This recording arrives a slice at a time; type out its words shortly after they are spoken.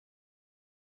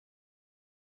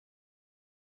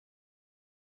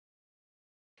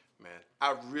Man,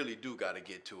 I really do got to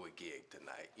get to a gig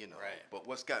tonight, you know. Right. But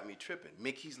what's got me tripping?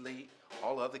 Mickey's late,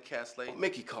 all the other cats late.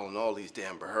 Mickey calling all these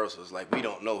damn rehearsals like we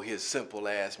don't know his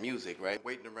simple-ass music, right?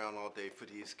 Waiting around all day for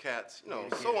these cats, you know,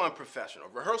 so unprofessional.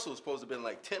 Rehearsal was supposed to have been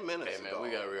like 10 minutes ago. Hey, man,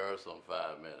 we got rehearsal in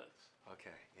 5 minutes.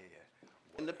 Okay, yeah.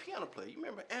 And the piano player, you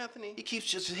remember Anthony? He keeps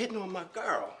just hitting on my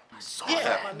girl. I saw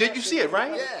that. Did you see it,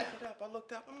 right? Yeah. I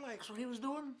looked up, I'm like... That's what he was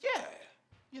doing? Yeah.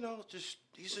 You know, just...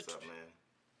 What's up, man?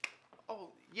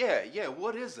 Oh, yeah,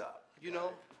 what is up? You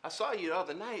know, I saw you the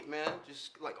other night, man,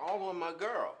 just like all on my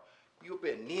girl. You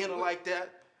been kneeing her like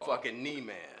that? Fucking knee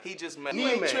man. He just met knee You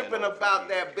ain't man tripping about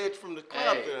that bitch from the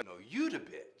club. Hey, no, you the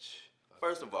bitch.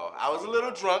 First of all, I was a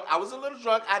little drunk. I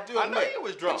do admit. I know you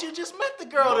was drunk. But you just met the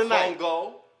girl my tonight. Phone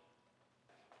go.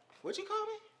 What'd you call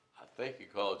me? I think he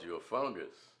called you a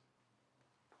fungus.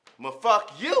 Ma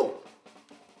fuck you,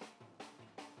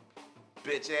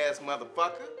 bitch ass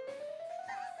motherfucker.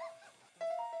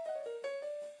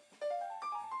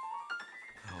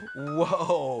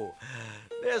 Whoa,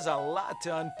 there's a lot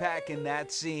to unpack in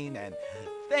that scene, and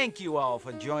thank you all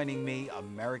for joining me,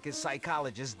 America's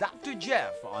psychologist, Dr.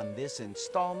 Jeff, on this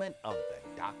installment of the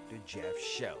Dr. Jeff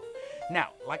Show. Now,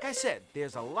 like I said,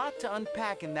 there's a lot to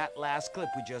unpack in that last clip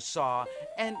we just saw,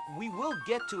 and we will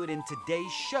get to it in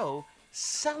today's show,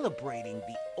 celebrating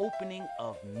the opening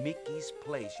of Mickey's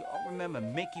Place. You all remember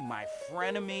Mickey, my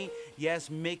frenemy? Yes,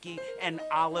 Mickey, an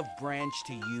olive branch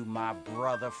to you, my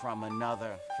brother from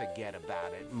another, forget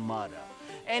about it, mother.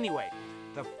 Anyway,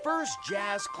 the first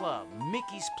jazz club,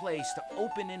 Mickey's Place, to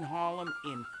open in Harlem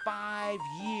in 5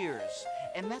 years.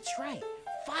 And that's right,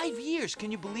 5 years,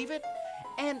 can you believe it?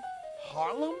 And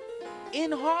Harlem?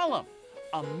 In Harlem,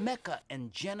 a mecca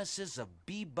and genesis of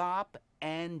bebop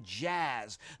and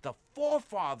jazz, the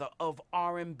forefather of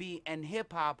R&B and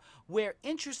hip-hop, where,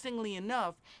 interestingly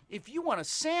enough, if you want to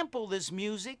sample this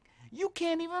music, you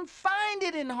can't even find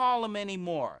it in Harlem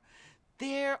anymore.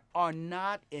 There are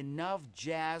not enough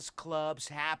jazz clubs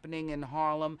happening in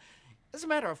Harlem. As a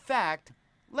matter of fact,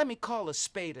 let me call a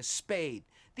spade a spade.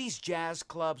 These jazz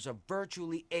clubs are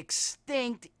virtually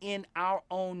extinct in our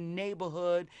own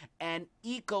neighborhood and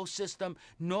ecosystem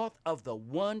north of the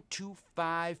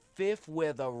 125 Fifth,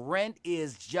 where the rent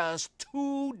is just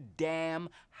too damn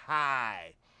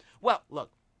high. Well,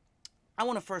 look, I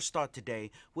want to first start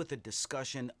today with a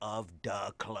discussion of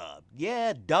the club.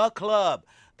 Yeah, the club,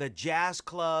 the jazz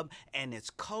club, and its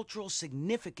cultural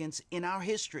significance in our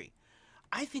history.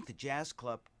 I think the jazz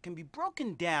club can be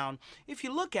broken down, if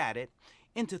you look at it,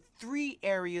 into 3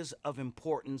 areas of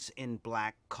importance in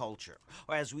black culture,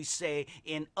 or as we say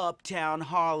in uptown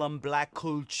Harlem, black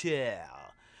culture.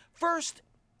 First,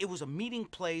 it was a meeting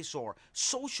place or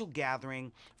social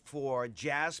gathering for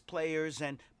jazz players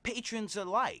and patrons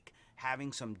alike,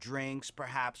 having some drinks,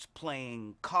 perhaps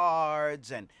playing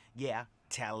cards, and yeah,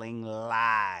 telling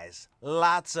lies.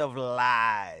 Lots of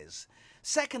lies.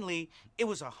 Secondly, it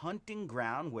was a hunting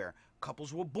ground where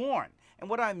couples were born. And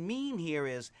what I mean here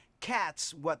is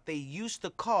cats, what they used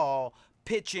to call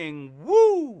pitching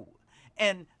woo.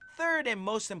 And third and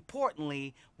most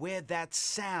importantly, where that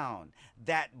sound,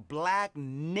 that black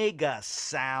nigga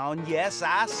sound, yes,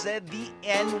 I said the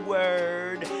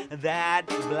N-word, that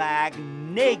black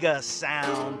nigga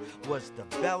sound was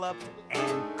developed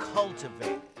and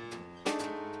cultivated.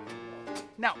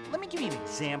 Now, let me give you an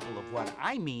example of what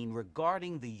I mean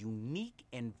regarding the unique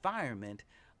environment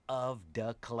of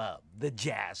the club, the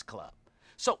jazz club.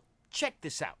 So, check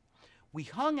this out. We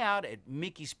hung out at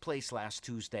Mickey's Place last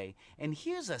Tuesday, and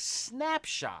here's a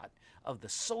snapshot of the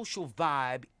social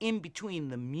vibe in between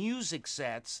the music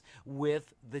sets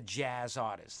with the jazz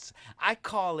artists. I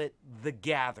call it The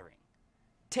Gathering.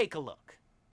 Take a look.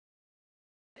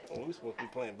 Oh, we supposed to be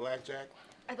playing blackjack?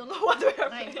 I don't know what we're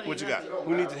playing. What you got?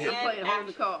 Who needs a hit? I'm playing hold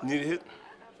the card. Need a hit?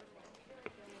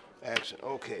 Action.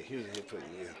 Okay, here's a hit for you.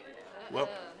 Yeah. Well,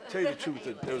 tell you the truth,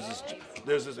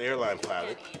 there's this airline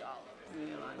pilot,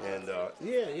 and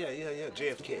yeah,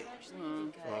 JFK.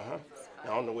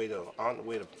 On the way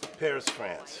to Paris,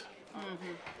 France,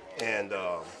 and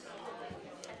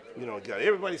you know, got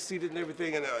everybody seated and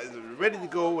everything, and ready to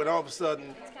go, and all of a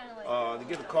sudden, they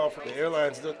get a call from the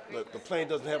airlines that the plane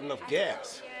doesn't have enough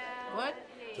gas. What?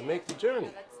 To make the journey.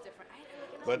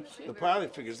 But the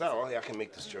pilot figures out, oh, yeah, I can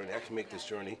make this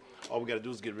journey. All we got to do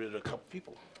is get rid of a couple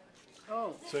people.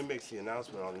 Oh. So he makes the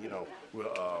announcement on, you know,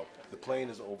 the plane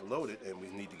is overloaded and we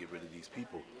need to get rid of these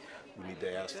people. We need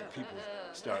to ask the people,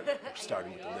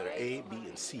 starting with the letter A, B,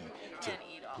 and C, to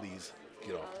please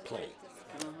get off the plane.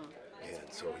 And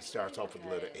so he starts off with the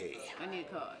letter A. I need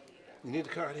a card. You need a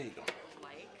card? Here you go.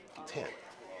 10.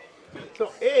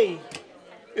 So A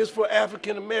is for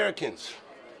African Americans.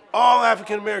 All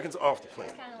African Americans off the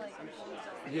plane.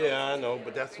 Yeah, I know,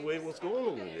 but that's the way it was going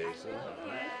on today, son.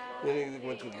 Then they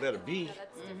went to the letter B.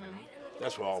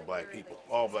 That's for all black people.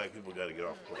 All black people got to get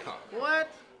off the plane. What?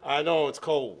 I know, it's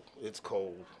cold. It's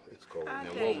cold. It's cold. I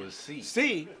And tell what you. was C?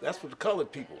 See, that's for the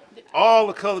colored people. All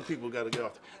the colored people got to get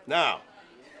off. Now,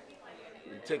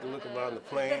 you take a look around the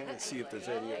plane and see if there's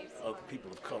any other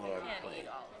people of color on the plane.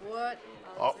 What?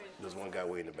 Oh, there's one guy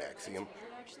way in the back. See him?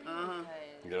 Uh-huh.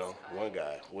 You know, one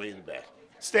guy way in the back.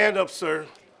 Stand up, sir.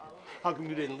 How come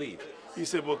you didn't leave? He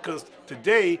said, well, because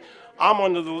today I'm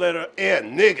under the letter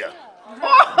N, nigga.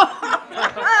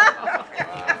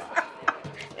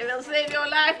 It'll save your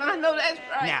life. I know that's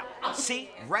right. Now, see,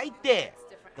 right there,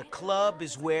 the club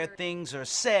is where things are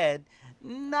said,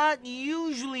 not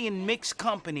usually in mixed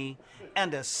company,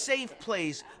 and a safe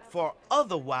place for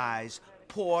otherwise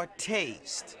poor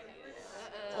taste.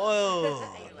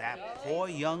 Oh, that poor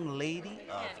young lady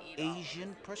of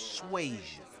Asian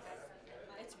persuasion.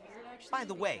 By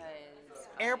the way,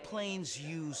 airplanes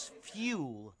use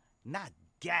fuel, not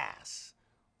gas.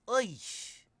 Oy.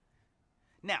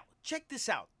 Now, check this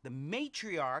out. The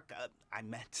matriarch,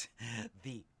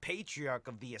 the patriarch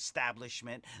of the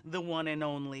establishment, the one and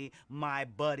only my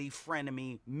buddy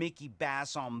frenemy Mickey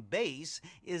Bass on bass,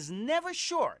 is never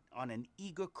short on an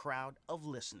eager crowd of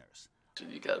listeners.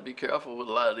 You got to be careful with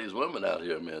a lot of these women out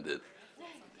here, man,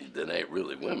 that ain't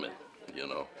really women, you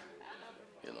know.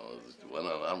 You know, when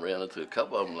I ran into a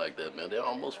couple of them like that, man, they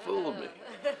almost fooled me.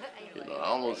 You know, I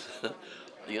almost,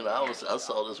 you know, I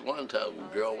saw this one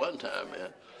girl one time, man.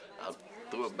 I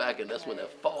threw it back, and that's when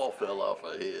that fall fell off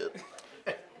her head.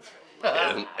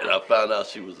 And I found out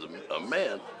she was a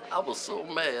man. I was so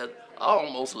mad, I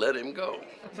almost let him go.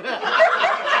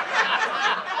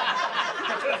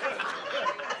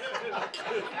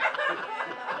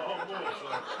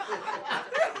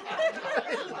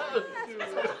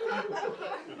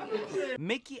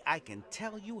 Mickey, I can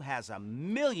tell you, has a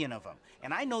million of them.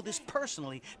 And I know this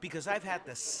personally because I've had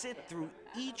to sit through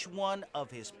each one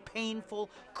of his painful,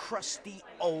 crusty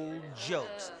old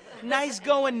jokes. Nice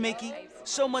going, Mickey.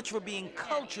 So much for being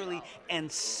culturally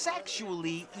and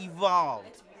sexually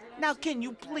evolved. Now, can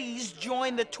you please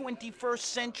join the 21st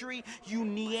century, you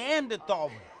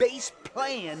Neanderthal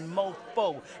bass-playing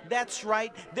mofo? That's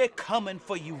right, they're coming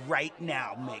for you right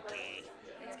now, Mickey.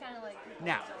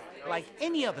 Now, like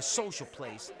any other social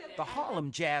place, the Harlem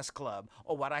Jazz Club,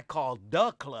 or what I call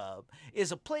the club,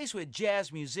 is a place where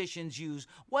jazz musicians use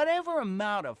whatever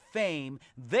amount of fame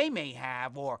they may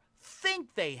have or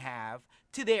think they have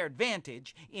to their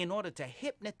advantage in order to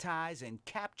hypnotize and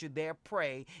capture their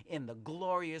prey in the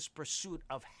glorious pursuit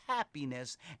of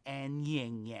happiness and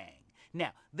yin-yang.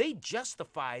 Now, they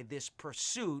justify this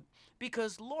pursuit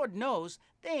because Lord knows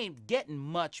they ain't getting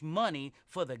much money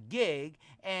for the gig,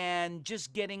 and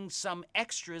just getting some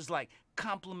extras like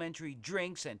complimentary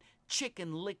drinks and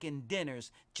chicken-licking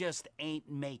dinners just ain't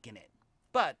making it.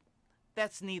 But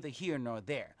that's neither here nor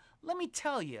there. Let me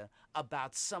tell you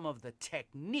about some of the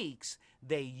techniques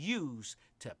they use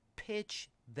to pitch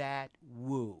that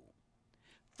woo.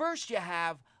 First, you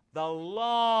have the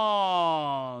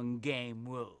long game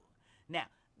woo. Now,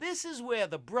 this is where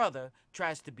the brother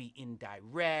tries to be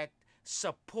indirect,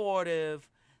 supportive,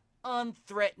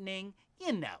 unthreatening,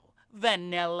 you know,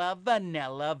 vanilla,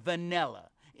 vanilla, vanilla.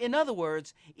 In other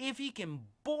words, if he can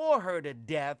bore her to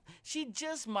death, she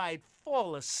just might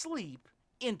fall asleep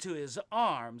into his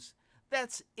arms.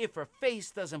 That's if her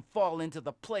face doesn't fall into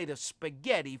the plate of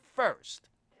spaghetti first.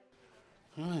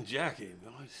 Jackie,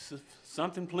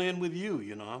 something playing with you,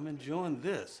 you know. I'm enjoying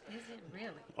this. Is it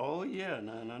really? Oh, yeah,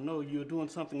 and I know you're doing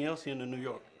something else here in New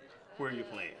York. Where are you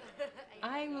playing?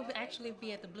 I will actually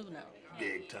be at the Blue Note.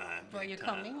 Big time. Are you big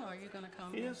time. coming, or are you going to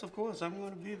come? Yes, of course. I'm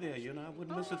going to be there. You know, I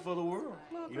wouldn't miss it for the world.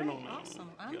 Well, you great, know, awesome.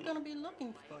 I'm you know. going to be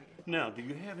looking for you. Now, do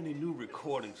you have any new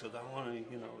recordings? Because I want to,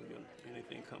 you know,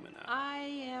 anything coming out. I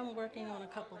am working on a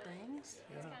couple things.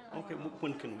 Yeah. Okay,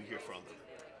 when can we hear from them?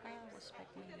 I was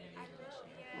expecting you later this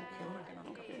year. I'm working on a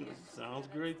couple Okay, things. sounds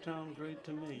great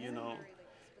to me, you know.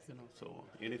 So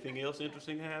anything else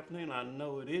interesting happening? I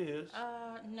know it is.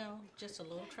 No, just a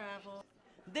little travel.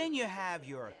 Then you have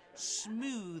your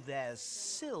smooth as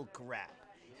silk rap,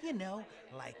 you know,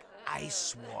 like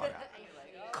ice water,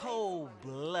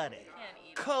 cold-blooded.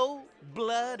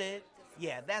 Cold-blooded.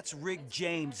 Yeah, that's Rick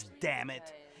James, damn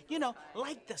it. You know,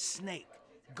 like the snake,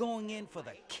 going in for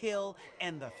the kill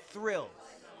and the thrill.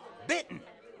 Bitten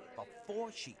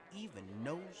before she even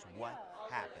knows what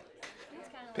happened.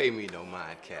 Pay me no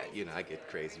mind, Cat. You know, I get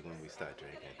crazy when we start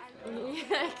drinking.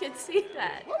 Yeah, I can see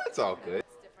that. Well, that's all good.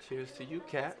 Cheers to you,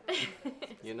 Cat.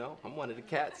 You know, I'm one of the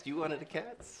cats. You one of the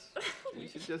cats? You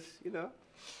should just, you know.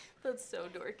 That's so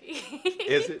dorky.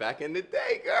 Is it? Back in the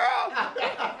day, girl.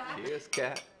 Cheers,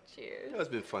 Kat. Cheers. You know, it's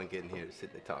been fun getting here to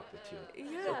sit and talk with you.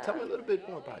 Yeah. So tell me a little bit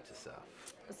more about yourself.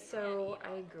 So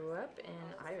I grew up in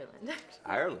Ireland.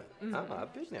 Ireland? Oh,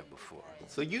 I've been there before.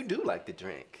 So you do like to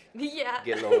drink. Yeah.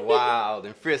 Get a little wild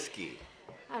and frisky.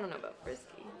 I don't know about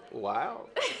frisky. Wild?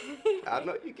 I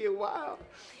know you get wild.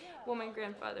 Well, my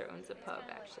grandfather owns a pub,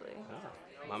 actually.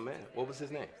 Oh, my man. What was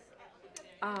his name?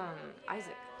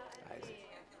 Isaac. Isaac.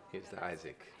 Here's the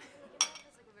Isaac.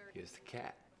 Here's the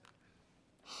cat.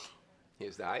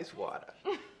 Here's the ice water.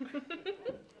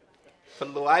 Put a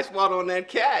little ice water on that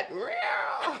cat.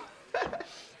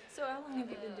 So how long have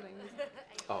you been doing this?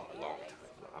 Oh, a long time.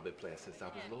 I've been playing since I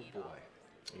was a little boy,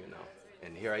 you know.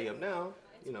 And here I am now.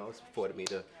 You know, it's afforded me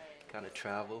to kind of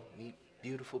travel, meet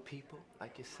beautiful people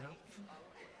like yourself.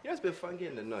 Yeah, it's been fun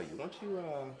getting to know you. Won't you,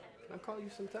 can I call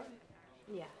you sometime?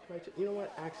 Yeah. Right, you know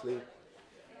what? Actually,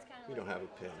 we don't have a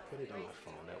pen. Put it on my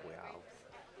phone. That way I'm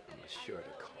sure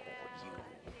to call you.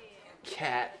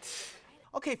 Cat.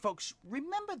 Okay, folks,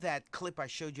 remember that clip I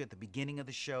showed you at the beginning of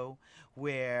the show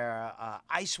where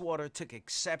Icewater took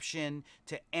exception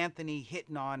to Anthony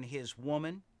hitting on his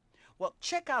woman? Well,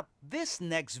 check out this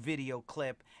next video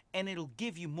clip and it'll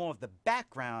give you more of the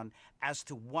background as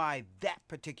to why that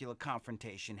particular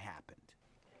confrontation happened.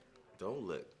 Don't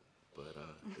look, but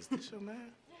is this your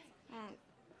man?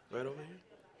 Right over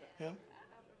here? Him?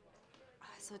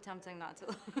 So tempting not to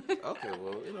look. Okay,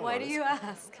 well, you know. Why do you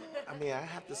ask? I mean, I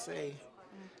have to say,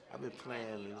 I've been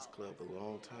playing in this club a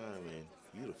long time, and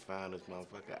you the finest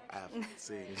motherfucker I've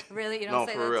seen. Really? You No, don't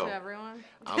say for that real. to everyone?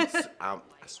 I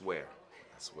swear.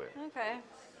 I swear. Okay.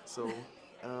 So,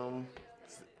 y'all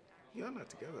not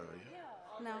together, are you?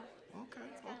 No. Okay.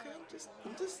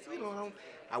 I'm just, you know,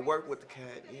 I work with the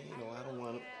cat. You know, I don't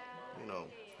want to, you know,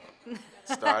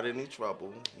 start any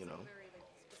trouble. You know,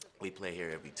 we play here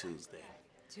every Tuesday.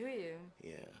 Do you?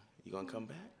 Yeah. You gonna come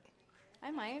back?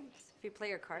 I might, if you play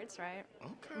your cards right.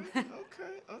 Okay.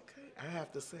 I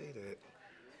have to say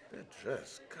that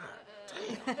dress, god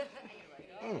damn.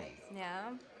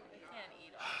 Yeah.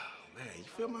 Man, you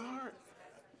feel my heart?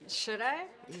 Should I?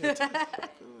 Yeah, good.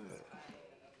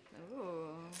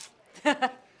 Ooh.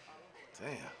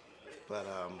 Damn. But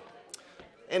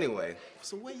anyway,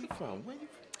 so where you from?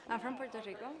 I'm from Puerto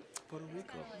Rico. Puerto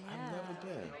Rico. Yeah. I've never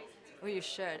been. Well, you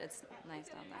should. It's nice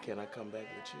down there. Can I come back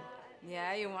with you?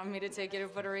 Yeah, you want me to take you to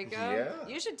Puerto Rico? Yeah.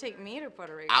 You should take me to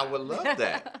Puerto Rico. I would love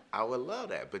that. I would love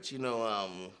that. But you know,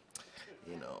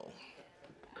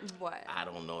 What? I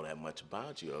don't know that much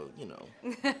about you. You know,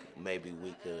 maybe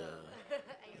we could,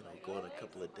 you know, go on a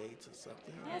couple of dates or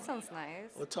something. That sounds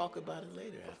nice. We'll talk about it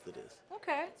later after this.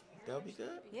 Okay. That'll be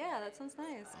good? Yeah, that sounds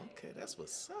nice. Okay, that's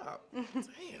what's up.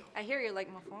 Damn. I hear you like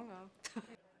mofongo.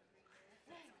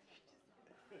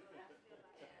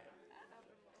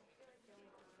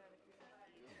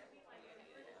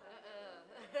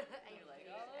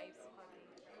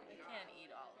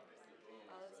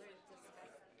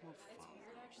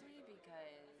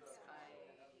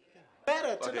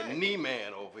 Better Like a tonight. knee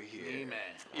man over here. Knee man.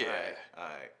 Yeah. All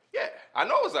right. Yeah, I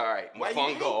know it's all right. Why you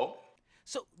Mofongo.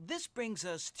 So this brings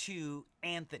us to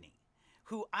Anthony,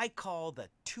 who I call the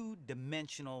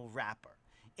two-dimensional rapper.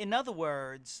 In other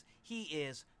words, he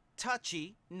is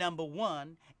touchy, number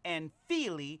one, and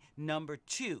feely, number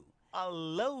two. A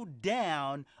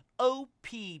low-down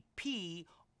OPP-ODB,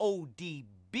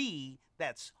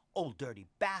 that's Old Dirty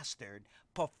Bastard,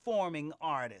 performing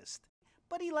artist.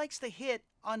 But he likes to hit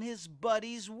on his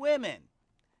buddies' women.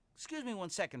 Excuse me one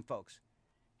second, folks.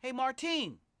 Hey,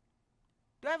 Martine,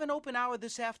 do I have an open hour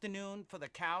this afternoon for the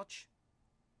couch?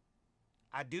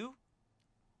 I do?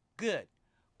 Good.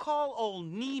 Call old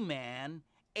Knee Man,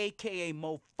 a.k.a.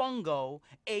 Mofungo,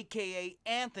 a.k.a.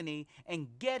 Anthony,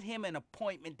 and get him an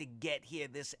appointment to get here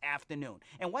this afternoon.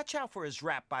 And watch out for his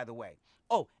rap, by the way.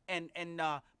 Oh, and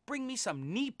bring me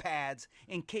some knee pads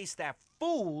in case that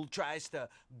fool tries to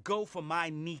go for my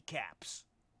kneecaps.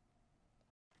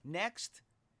 Next,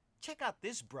 check out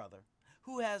this brother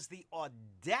who has the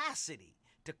audacity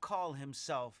to call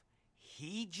himself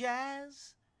He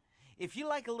Jazz. If you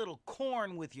like a little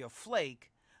corn with your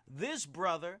flake, this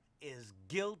brother is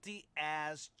guilty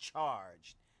as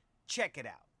charged. Check it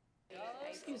out.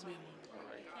 Excuse me.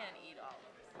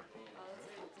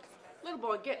 Little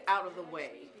boy, get out of the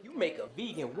way. You make a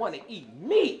vegan want to eat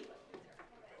meat.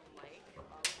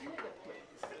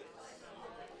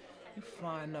 You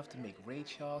fly enough to make Ray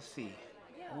Charles see.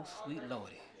 Oh, sweet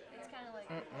lordy. It's kind of like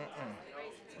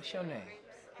What's your name?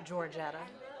 Georgetta.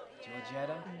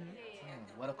 Georgetta?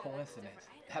 What a coincidence.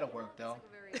 That'll work, though.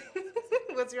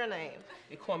 What's your name?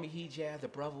 They call me He Jazz, the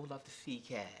brother who loved to see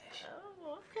cash.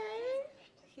 Oh, okay.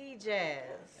 He Jazz.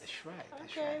 That's right,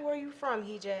 that's Okay, right. where you from,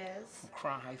 He Jazz? From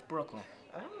Crown Heights, Brooklyn.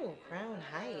 Oh, Crown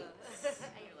Heights.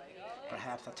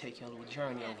 Perhaps I'll take you on a little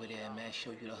journey over there, man,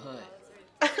 show you the hood.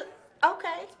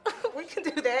 Okay, we can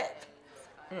do that.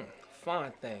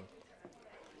 Fine thing.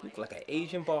 You look like an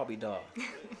Asian Barbie doll.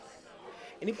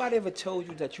 Anybody ever told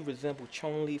you that you resemble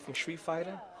Chun-Li from Street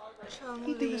Fighter?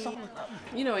 He do this all the time.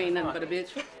 You know he ain't nothing but a bitch.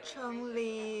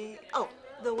 Chun-Li. Oh,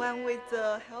 the one with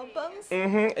the hell bones?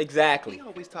 Exactly. He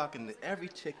always talking to every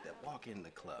chick that walk in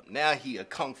the club. Now he a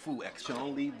kung fu expert.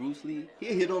 Chun-Li, Bruce Lee. He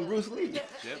hit on Bruce Lee.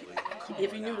 Gently.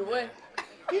 If he knew the way.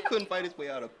 He couldn't fight his way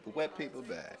out of a wet paper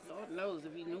bag. Lord knows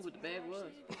if he knew what the bag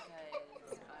was.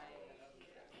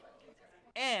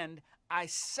 And I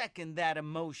second that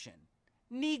emotion.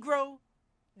 Negro,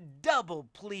 double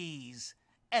please.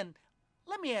 And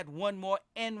let me add one more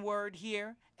N-word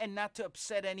here, and not to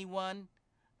upset anyone.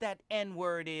 That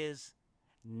N-word is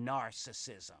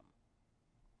narcissism.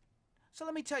 So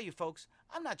let me tell you, folks,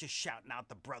 I'm not just shouting out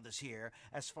the brothers here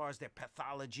as far as their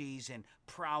pathologies and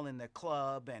prowling their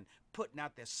club and putting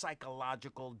out their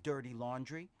psychological dirty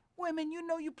laundry. Women, you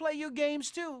know you play your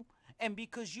games too. And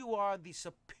because you are the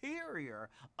superior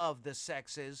of the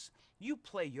sexes, you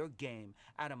play your game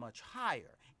at a much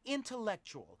higher,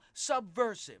 intellectual,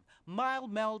 subversive,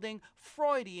 mild-melding,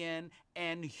 Freudian,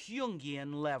 and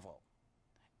Jungian level.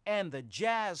 And the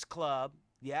jazz club,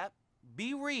 yep,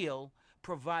 be real,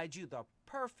 provides you the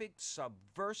perfect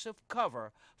subversive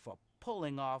cover for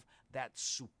pulling off that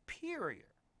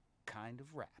superior kind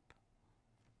of rap.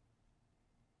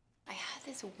 I had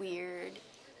this weird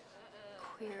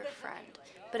queer friend,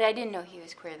 but I didn't know he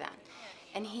was queer then.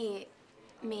 And he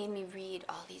made me read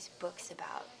all these books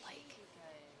about, like,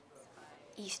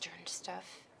 Eastern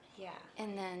stuff. Yeah.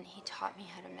 And then he taught me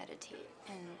how to meditate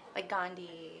and, Like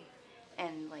Gandhi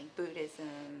and like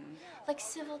Buddhism. like,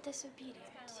 civil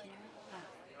disobedience, you know?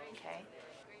 Okay.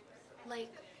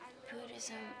 Like,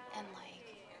 Buddhism and,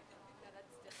 like,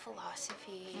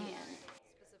 philosophy and...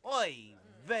 Oy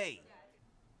vey.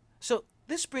 So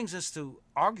this brings us to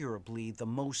arguably the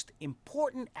most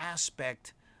important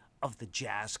aspect of the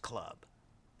jazz club,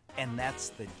 and that's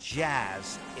the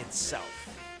jazz itself.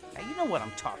 Now you know what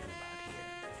I'm talking about here.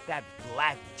 That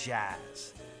black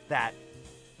jazz, that,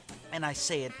 and I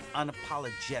say it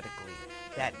unapologetically,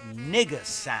 that nigga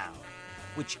sound,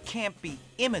 which can't be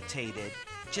imitated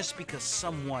just because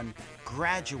someone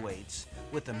graduates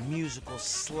with a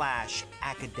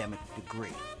musical/academic degree.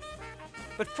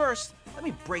 But first, let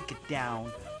me break it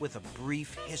down with a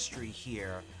brief history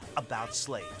here about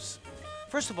slaves.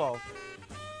 First of all,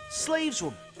 slaves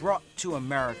were brought to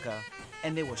America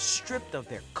and they were stripped of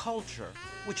their culture,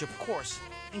 which of course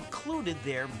included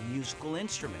their musical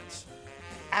instruments.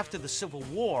 After the Civil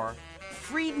War,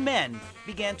 freed men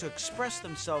began to express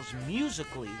themselves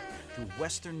musically through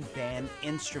Western band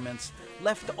instruments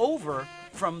left over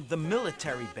from the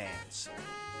military bands.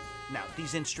 Now,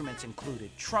 these instruments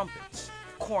included trumpets,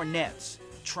 cornets,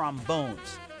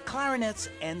 trombones, clarinets,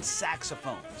 and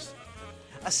saxophones.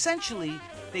 Essentially,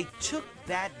 they took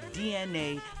that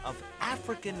DNA of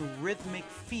African rhythmic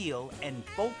feel and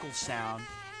vocal sound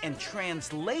and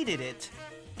translated it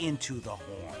into the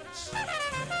horns.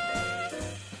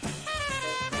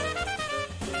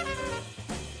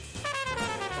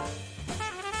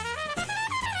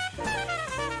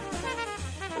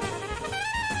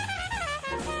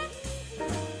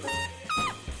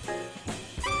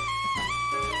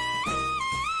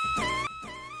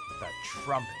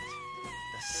 Trumpet,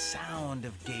 the sound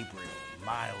of Gabriel,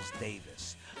 Miles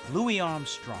Davis, Louis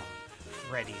Armstrong,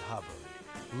 Freddie Hubbard,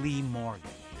 Lee Morgan,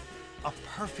 a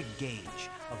perfect gauge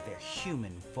of their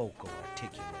human vocal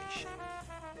articulation.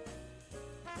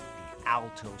 The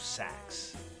alto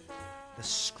sax, the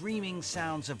screaming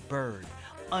sounds of Bird,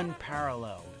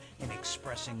 unparalleled in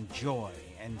expressing joy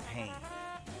and pain.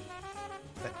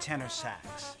 The tenor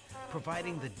sax,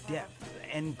 providing the depth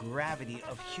and gravity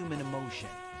of human emotion.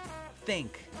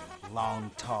 Think Long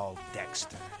Tall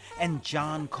Dexter and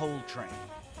John Coltrane.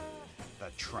 The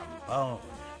trombone,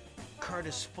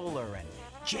 Curtis Fuller and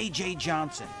J.J.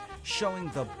 Johnson, showing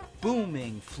the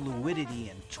booming fluidity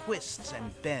and twists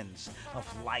and bends of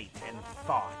light and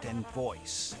thought and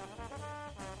voice.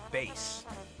 Bass,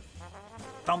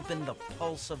 thumping the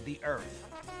pulse of the earth.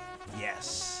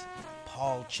 Yes,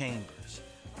 Paul Chambers,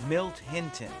 Milt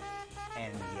Hinton,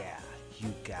 and yeah,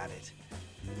 you got it,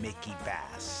 Mickey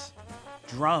Bass.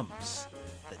 Drums,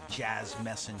 the jazz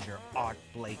messenger Art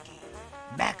Blakey.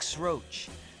 Max Roach,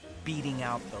 beating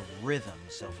out the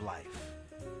rhythms of life.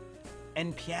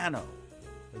 And piano,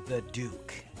 the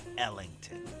Duke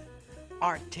Ellington.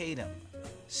 Art Tatum,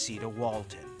 Cedar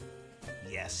Walton,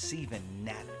 yes, even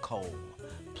Nat Cole,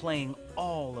 playing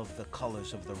all of the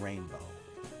colors of the rainbow.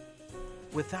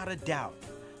 Without a doubt,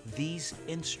 these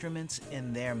instruments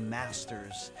and their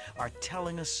masters are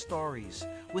telling us stories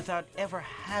without ever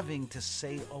having to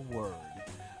say a word.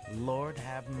 Lord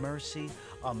have mercy,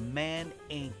 a man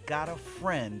ain't got a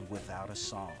friend without a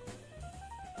song.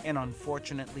 And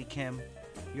unfortunately, Kim,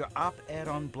 your op-ed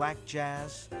on black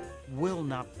jazz will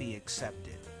not be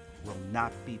accepted, will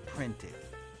not be printed,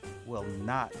 will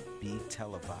not be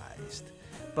televised.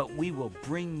 But we will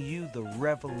bring you the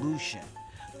revolution,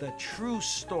 the true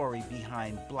story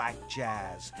behind black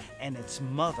jazz and its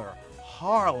mother,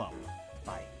 Harlem,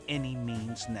 by any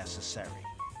means necessary.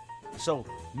 So,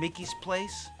 Mickey's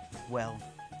Place, well,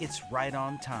 it's right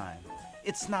on time.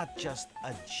 It's not just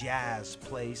a jazz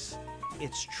place,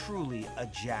 it's truly a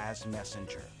jazz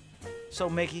messenger. So,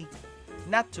 Mickey,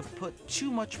 not to put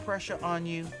too much pressure on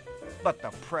you, but the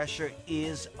pressure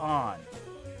is on.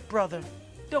 Brother,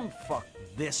 don't fuck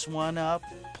this one up,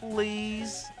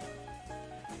 please.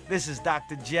 This is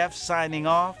Dr. Jeff signing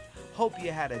off. Hope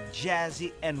you had a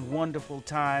jazzy and wonderful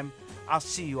time. I'll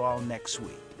see you all next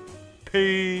week.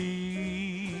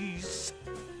 Peace.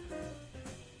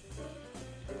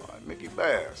 All right, Mickey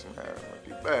Bass, man.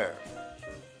 Mickey Bass.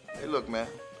 Hey, look, man.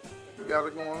 You got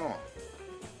it going on.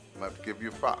 I'm have to give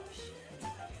you props. You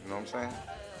know what I'm saying?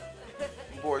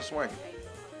 Your boy swinging.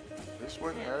 They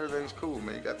swinging. Everything's cool,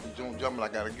 man. You got the joint jumping. I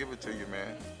gotta give it to you,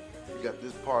 man. You got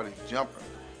this party jumping.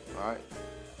 All right.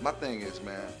 My thing is,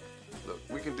 man. Look,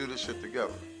 we can do this shit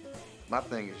together. My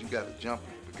thing is, you got it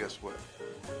jumping, but guess what?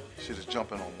 Shit is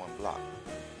jumping on one block.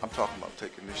 I'm talking about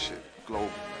taking this shit global,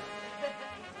 man.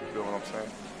 You feel what I'm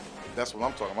saying? That's what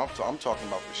I'm talking about. I'm talking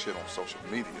about this shit on social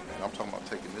media, man. I'm talking about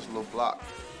taking this little block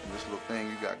and this little thing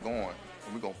you got going,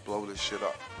 and we're gonna blow this shit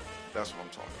up. That's what I'm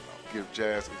talking about. Give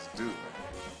jazz its due, man.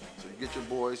 So you get your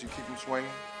boys, you keep them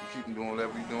swinging, you keep them doing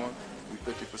whatever you're doing. We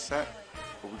 50%,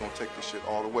 but we're gonna take this shit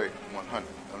all the way, 100.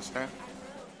 Understand?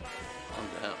 I'm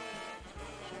down.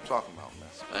 That's what I'm talking about,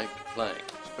 man. Spank the flank.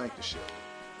 Spank the shit.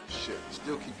 Shit.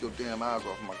 Still keep your damn eyes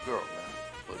off my girl, man.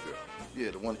 What girl?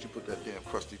 Yeah, the one that you put that damn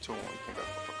crusty toe on. You think I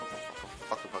fuck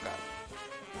I got.